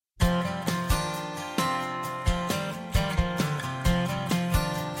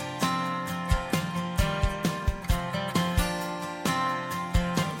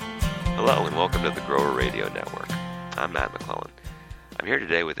Hello and welcome to the Grower Radio Network. I'm Matt McClellan. I'm here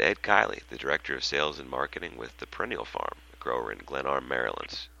today with Ed Kiley, the Director of Sales and Marketing with the Perennial Farm, a grower in Glenarm,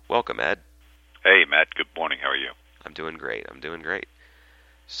 Maryland. Welcome, Ed. Hey, Matt. Good morning. How are you? I'm doing great.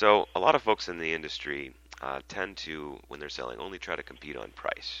 So a lot of folks in the industry tend to, when they're selling, only try to compete on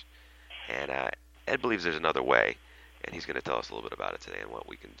price. And Ed believes there's another way, and he's going to tell us a little bit about it today and what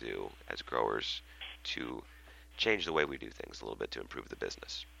we can do as growers to change the way we do things a little bit to improve the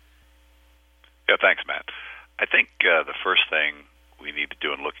business. Yeah, thanks, Matt. I think the first thing we need to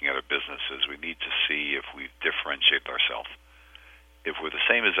do in looking at our business is we need to see if we differentiate ourselves. If we're the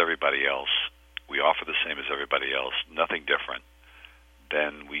same as everybody else, we offer the same as everybody else, nothing different,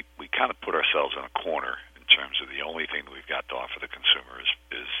 then we kind of put ourselves in a corner in terms of the only thing that we've got to offer the consumer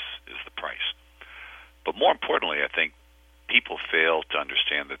is the price. But more importantly, I think people fail to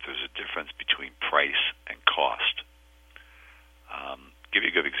understand that there's a difference between price and cost. Give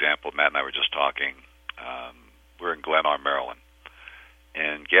you a good example. Matt and I were just talking. We're in Glenarm, Maryland,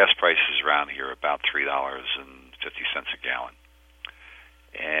 and gas prices around here are about $3.50 a gallon.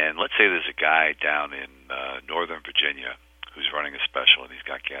 And let's say there's a guy down in Northern Virginia who's running a special, and he's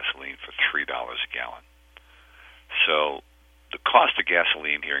got gasoline for $3 a gallon. So the cost of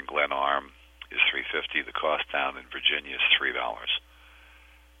gasoline here in Glenarm is $3.50. The cost down in Virginia is $3.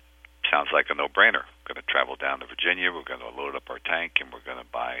 Sounds like a no-brainer. We're going to travel down to Virginia, we're going to load up our tank, and we're going to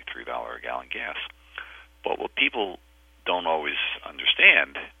buy $3 a gallon gas. But what people don't always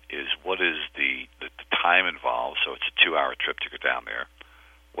understand is what is the time involved. So it's a 2-hour trip to go down there.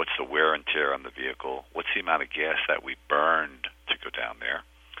 What's the wear and tear on the vehicle? What's the amount of gas that we burned to go down there?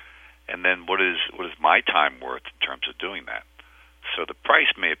 And then what is my time worth in terms of doing that? So the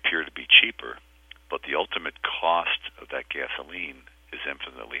price may appear to be cheaper, but the ultimate cost of that gasoline is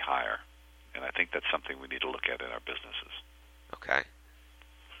infinitely higher. And I think that's something we need to look at in our businesses. Okay.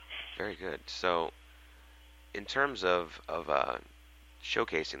 Very good. So in terms of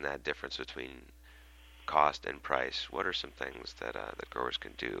showcasing that difference between cost and price, what are some things that growers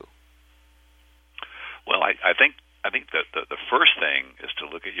can do? Well, I think that the first thing is to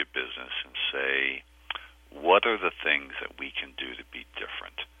look at your business and say, what are the things that we can do to be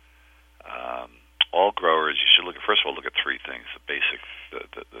different? All growers, you should first of all, look at three things, the basic,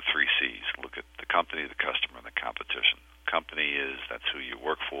 the three C's. Look at the company, the customer, and the competition. Company that's who you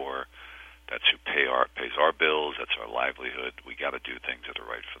work for. That's who pays our bills. That's our livelihood. We got to do things that are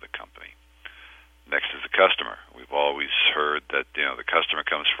right for the company. Next is the customer. We've always heard that the customer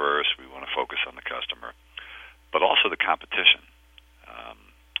comes first. We want to focus on the customer, but also the competition.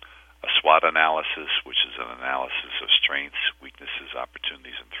 A SWOT analysis, which is an analysis of strengths, weaknesses,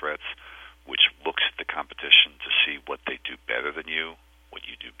 opportunities, and threats, which looks at the competition to see what they do better than you, what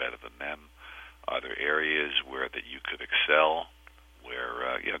you do better than them. Are there areas where that you could excel?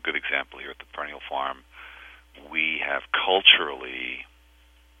 Where a good example here at the Perennial Farm, we have culturally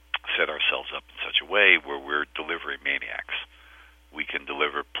set ourselves up in such a way where we're delivery maniacs. We can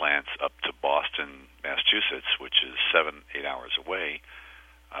deliver plants up to Boston, Massachusetts, which is 7-8 hours away.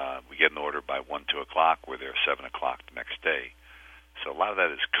 We get an order by 1-2 o'clock. We're there 7 o'clock the next day. So a lot of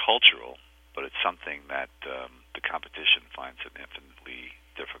that is cultural, but it's something that the competition finds it infinitely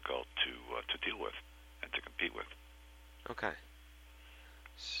difficult to deal with and to compete with. Okay.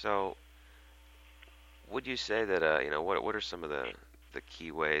 So would you say that what are some of the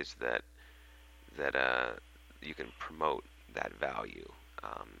key ways that you can promote that value,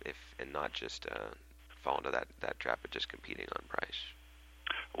 and not just fall into that trap of just competing on price?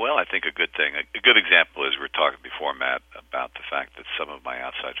 Well, I think a good example is we were talking before, Matt, about the fact that some of my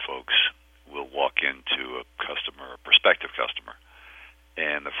outside folks will walk into a customer, a prospective customer,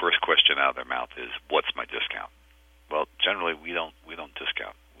 and the first question out of their mouth is, "What's my discount?" Well, generally we don't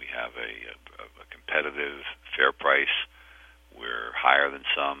discount. We have a competitive, fair price. We're higher than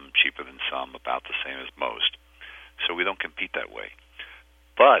some, cheaper than some, about the same as most. So we don't compete that way.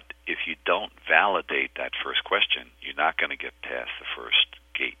 But if you don't validate that first question, you're not going to get past the first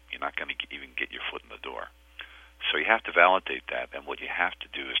gate. You're not going to even get your foot in the door. So you have to validate that, and what you have to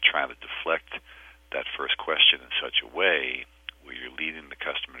do is try to deflect that first question in such a way where you're leading the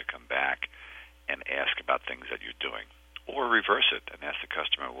customer to come back and ask about things that you're doing. Or reverse it and ask the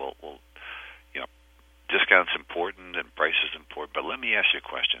customer, well, discount's important and price is important, but let me ask you a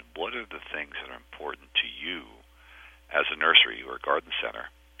question. What are the things that are important to you as a nursery or a garden center?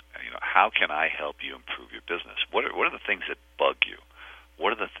 How can I help you improve your business? What are the things that bug you?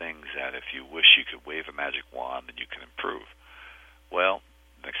 What are the things that if you wish you could wave a magic wand and you can improve? Well,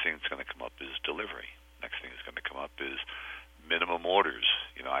 next thing that's going to come up is delivery. Next thing that's going to come up is minimum orders.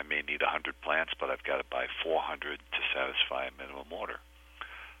 I may need 100 plants, but I've got to buy 400 to satisfy a minimum order.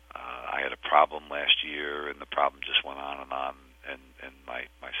 I I had a problem last year, and the problem just went on, and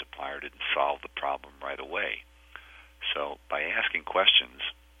my supplier didn't solve the problem right away. So by asking questions,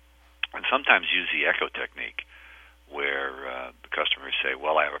 and sometimes use the echo technique, where the customers say,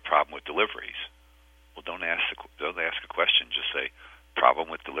 "Well, I have a problem with deliveries." Well, don't ask a question. Just say, "Problem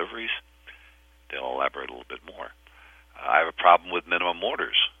with deliveries." They'll elaborate a little bit more. I have a problem with minimum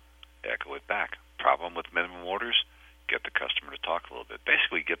orders. Echo it back. Problem with minimum orders. Get the customer to talk a little bit.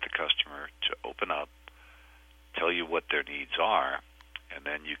 Basically, get the customer to open up, tell you what their needs are, and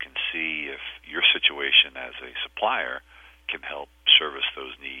then you can see if your situation as a supplier can help service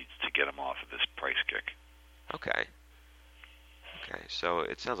those needs to get them off of this price kick. Okay. So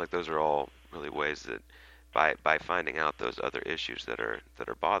it sounds like those are all really ways that by finding out those other issues that are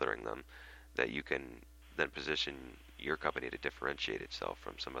bothering them, that you can then position your company to differentiate itself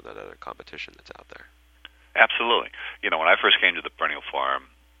from some of that other competition that's out there. Absolutely. When I first came to the Perennial Farm,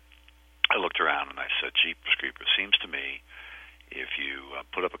 I looked around and I said, "Jeepers creepers, seems to me if you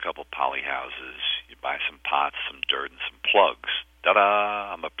put up a couple poly houses, you buy some pots, some dirt, and some plugs,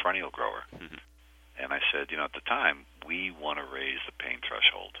 ta-da, I'm a perennial grower." Mm-hmm. And I said, at the time, we want to raise the pain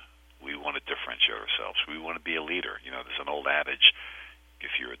threshold. We want to differentiate ourselves. We want to be a leader. There's an old adage,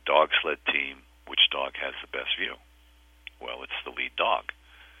 if you're a dog sled team, which dog has the best view? Well, it's the lead dog.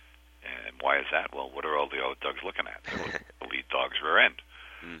 And why is that? Well, what are all the other dogs looking at? The lead dog's rear end.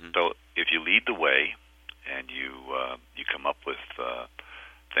 Mm-hmm. So if you lead the way and you come up with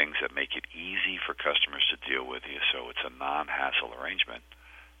things that make it easy for customers to deal with you, so it's a non-hassle arrangement,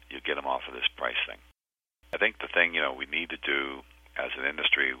 you get them off of this price thing. I think the thing we need to do as an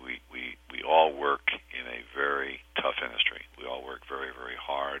industry, we all work in a very tough industry. We all work very, very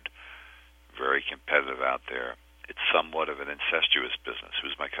hard, very competitive out there. It's somewhat of an incestuous business.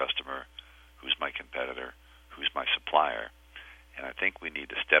 Who's my customer? Who's my competitor? Who's my supplier? And I think we need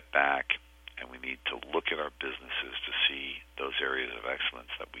to step back and we need to look at our businesses to see those areas of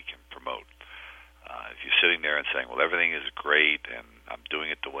excellence that we can promote. If you're sitting there and saying, "Well, everything is great and I'm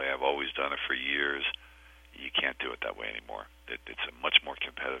doing it the way I've always done it for years," you can't do it that way anymore. It's a much more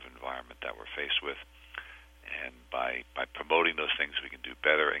competitive environment that we're faced with. And by promoting those things, we can do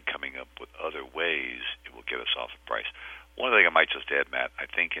better, and coming up with other ways, it will get us off the price. One thing I might just add, Matt, I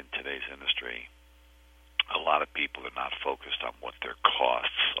think in today's industry, a lot of people are not focused on what their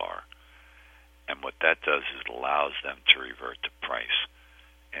costs are. And what that does is it allows them to revert to price.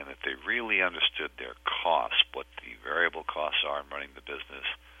 And if they really understood their costs, what the variable costs are in running the business,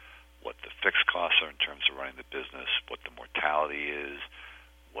 what the fixed costs are in terms of running the business, what the mortality is,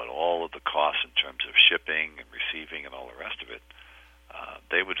 what all of the costs in terms of shipping and receiving and all the rest of it,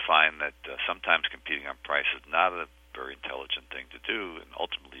 they would find that sometimes competing on price is not a very intelligent thing to do, and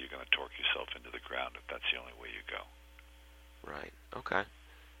ultimately you're going to torque yourself into the ground if that's the only way you go. Right. Okay.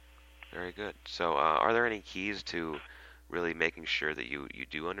 Very good. So are there any keys to really making sure that you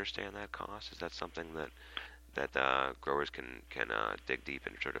do understand that cost? Is that something that growers can dig deep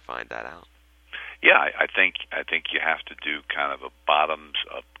and try to find that out? Yeah, I think you have to do kind of a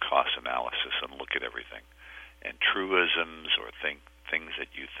bottoms-up cost analysis and look at everything. And truisms or things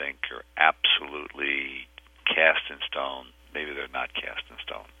that you think are absolutely cast in stone, maybe they're not cast in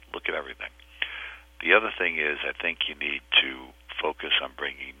stone. Look at everything. The other thing is I think you need to focus on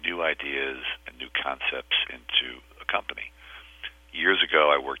bringing new ideas and new concepts into a company. Years ago,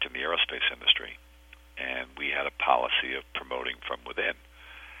 I worked in the aerospace industry, and we had a policy of promoting from within.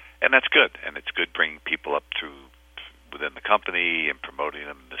 And that's good, and it's good bringing people up through within the company and promoting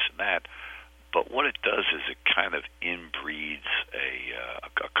them and this and that. But what it does is it kind of inbreeds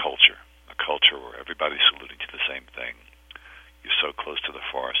a culture where everybody's saluting to the same thing. You're so close to the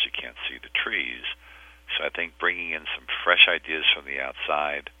forest you can't see the trees. So I think bringing in some fresh ideas from the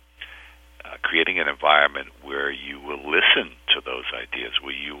outside, creating an environment where you will listen to those ideas,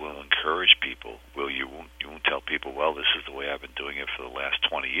 where you will encourage people, where you won't tell people, "Well, this is the way I've been doing it for the last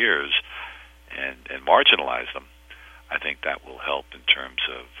 20 years," and marginalize them. I think that will help in terms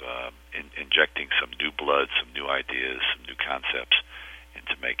of injecting some new blood, some new ideas, some new concepts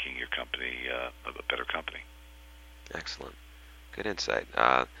into making your company a better company. Excellent. Good insight.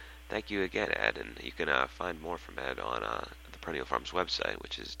 Thank you again, Ed. And you can find more from Ed on the Perennial Farm's website,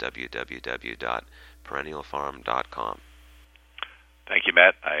 which is www.perennialfarm.com. Thank you,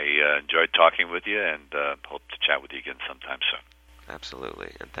 Matt. I enjoyed talking with you and hope to chat with you again sometime soon.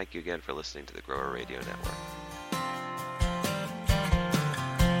 Absolutely. And thank you again for listening to the Grower Radio Network.